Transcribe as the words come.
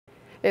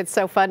It's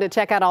so fun to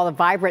check out all the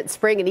vibrant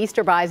spring and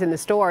Easter buys in the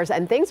stores,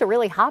 and things are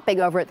really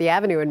hopping over at the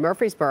Avenue in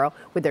Murfreesboro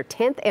with their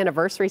 10th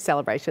anniversary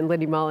celebration.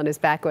 Lindy Mullen is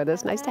back with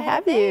us. Nice to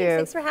have you.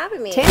 Thanks for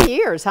having me. 10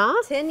 years, huh?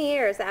 10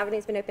 years. The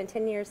Avenue's been open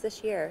 10 years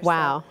this year.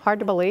 Wow, so. hard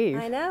to believe.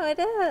 I know, it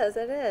is.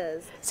 It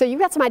is. So you've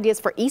got some ideas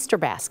for Easter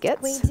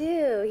baskets. We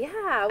do,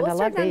 yeah. We'll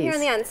start down here in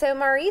the end. So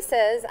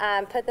Maurice's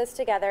put this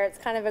together. It's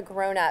kind of a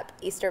grown-up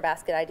Easter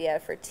basket idea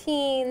for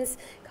teens,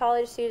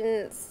 college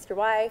students, your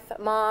wife,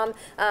 mom.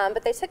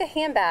 But they took a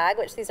handbag,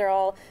 which these are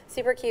all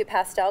super cute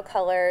pastel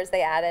colors.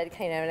 They added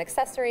kind of an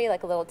accessory,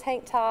 like a little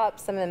tank top,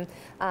 some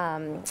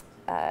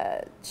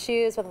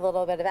shoes with a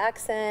little bit of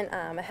accent,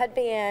 a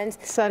headband,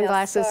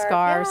 sunglasses,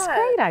 scarves. Yeah.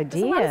 Great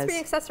ideas. There's a lot of great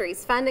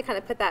accessories. Fun to kind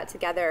of put that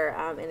together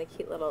in a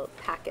cute little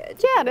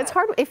package. Yeah, and it's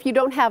hard if you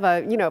don't have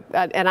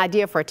an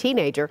idea for a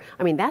teenager.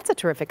 I mean, that's a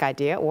terrific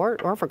idea,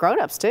 or for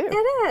grown-ups too.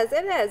 It is.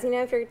 It is. You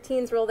know, if your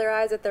teens roll their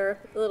eyes at their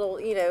little,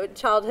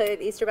 childhood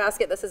Easter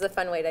basket, this is a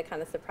fun way to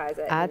kind of surprise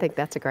it. I think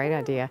that's a great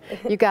idea.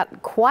 You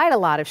got quite a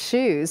lot of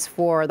shoes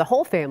for the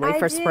whole family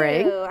for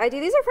spring. I do.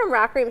 These are from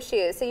Rack Room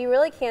Shoes, so you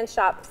really can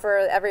shop for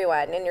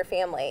everyone in your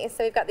family.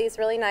 So we've got these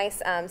really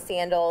nice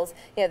sandals.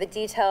 You know, the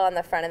detail on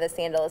the front of the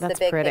sandal is the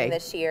big thing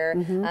this year.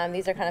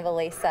 These are kind of a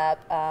lace-up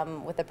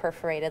with a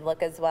perforated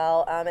look as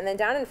well. And then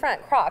down in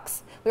front,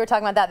 Crocs. We were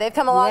talking about that. They've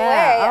come a long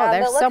way. Oh,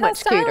 they're so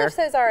much cuter. Look how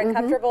stylish those are and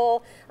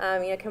comfortable.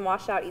 Can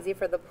wash out easy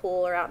for the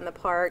pool or out in the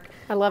park.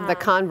 I love the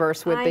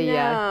Converse with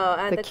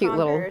the cute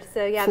little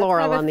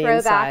floral on the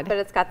inside. But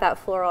it's got that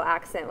floral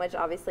accent, which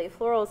obviously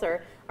florals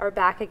are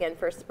back again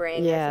for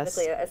spring. Yes.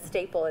 Typically a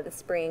staple in the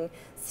spring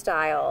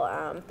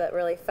style, but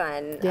really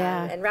fun.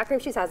 Yeah. And Rack Room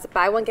Shoes has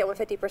buy one get one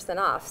 50%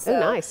 off. So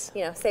nice.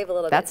 Save a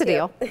little bit. That's a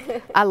deal.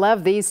 I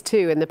love these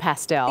too in the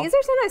pastel. These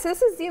are so nice. So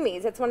this is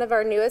Zoomies. It's one of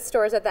our newest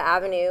stores at the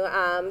Avenue.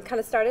 Kind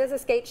of started as a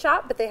skate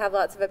shop, but they have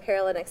lots of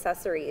apparel and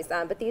accessories.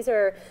 But these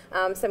are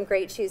some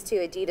great shoes too.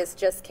 Adidas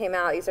just came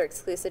out. These are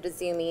exclusive to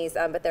Zoomies,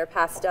 but they're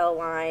pastel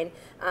line.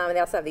 They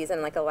also have these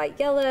in like a light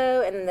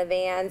yellow, and then the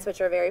Vans, which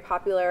are very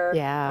popular.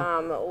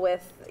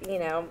 With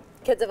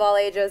kids of all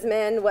ages,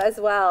 men as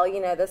well.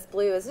 This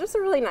blue is just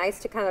really nice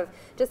to kind of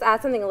just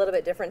add something a little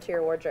bit different to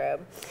your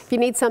wardrobe. If you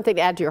need something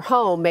to add to your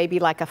home, maybe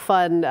like a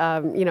fun,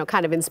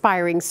 kind of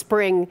inspiring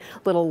spring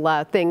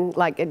little thing,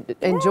 like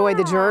enjoy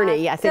the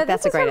journey. I think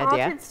that's a great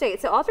idea. Altered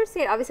State. So Altered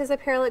State obviously has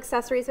apparel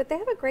accessories, but they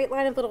have a great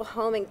line of little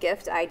home and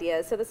gift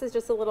ideas. So this is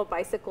just a little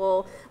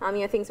bicycle,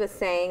 things with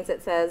sayings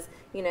that says,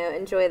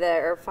 enjoy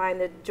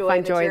find the joy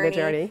in the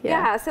journey.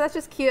 Yeah, so that's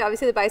just cute.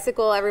 Obviously the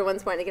bicycle,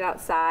 everyone's wanting to get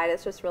outside.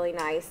 It's just really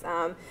nice.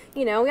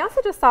 We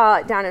also just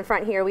saw down in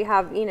front here, we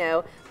have,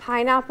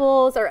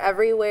 pineapples are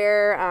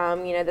everywhere.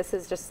 This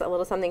is just a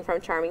little something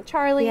from Charming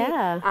Charlie.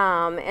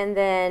 And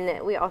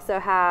then we also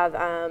have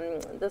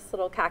this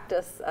little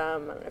cactus. I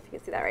don't know if you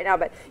can see that right now,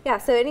 but yeah,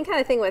 so any kind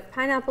of thing with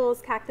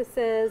pineapples,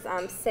 cactuses,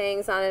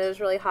 sayings on it is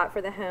really hot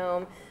for the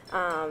home.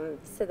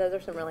 So those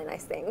are some really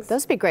nice things.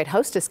 Those would be great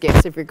hostess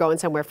gifts if you're going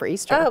somewhere for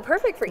Easter. Oh,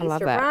 perfect for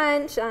Easter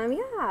brunch.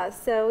 Yeah,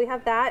 so we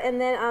have that.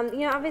 And then,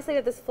 obviously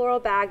with this floral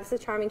bag, this is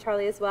Charming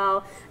Charlie as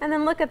well. And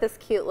then look at this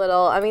cute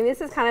little,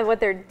 this is kind of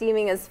what they're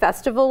deeming as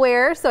festival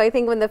wear. So I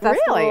think when the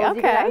festival, you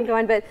get out and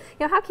going. But,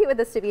 how cute would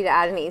this to be to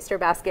add an Easter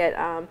basket,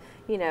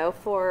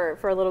 for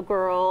a little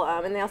girl.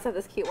 And they also have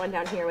this cute one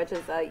down here, which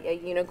is a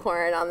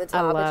unicorn on the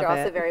top, which are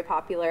also very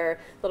popular.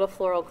 Little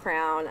floral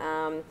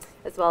crown,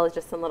 as well as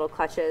just some little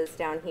clutches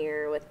down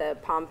here with the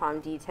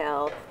pom-pom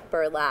detail,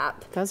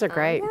 burlap. Those are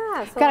great.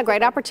 So You've got a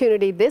great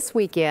opportunity this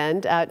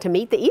weekend to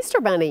meet the Easter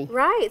Bunny.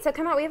 Right. So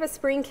come out. We have a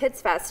Spring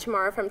Kids Fest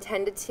tomorrow from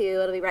 10 to 2.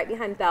 It'll be right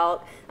behind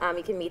Belt.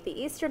 You can meet the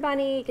Easter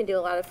Bunny. You can do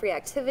a lot of free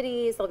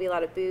activities. There'll be a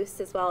lot of booths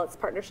as well. It's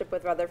partnership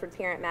with Rutherford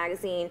Parent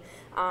Magazine.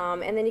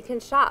 And then you can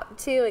shop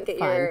too and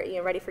get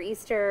your ready for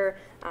Easter,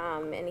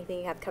 anything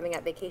you have coming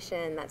up,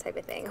 vacation, that type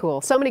of thing.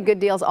 Cool. So many good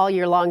deals all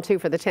year long too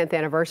for the 10th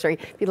anniversary.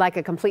 If you'd like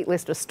a complete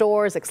list of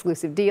stores,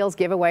 exclusive deals,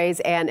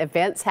 giveaways, and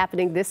events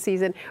happening this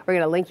season, we're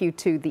going to link you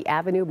to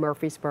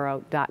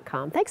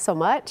theavenuemurfreesboro.com. Thanks so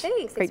much.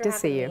 Thanks. Great to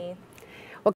see you. Me.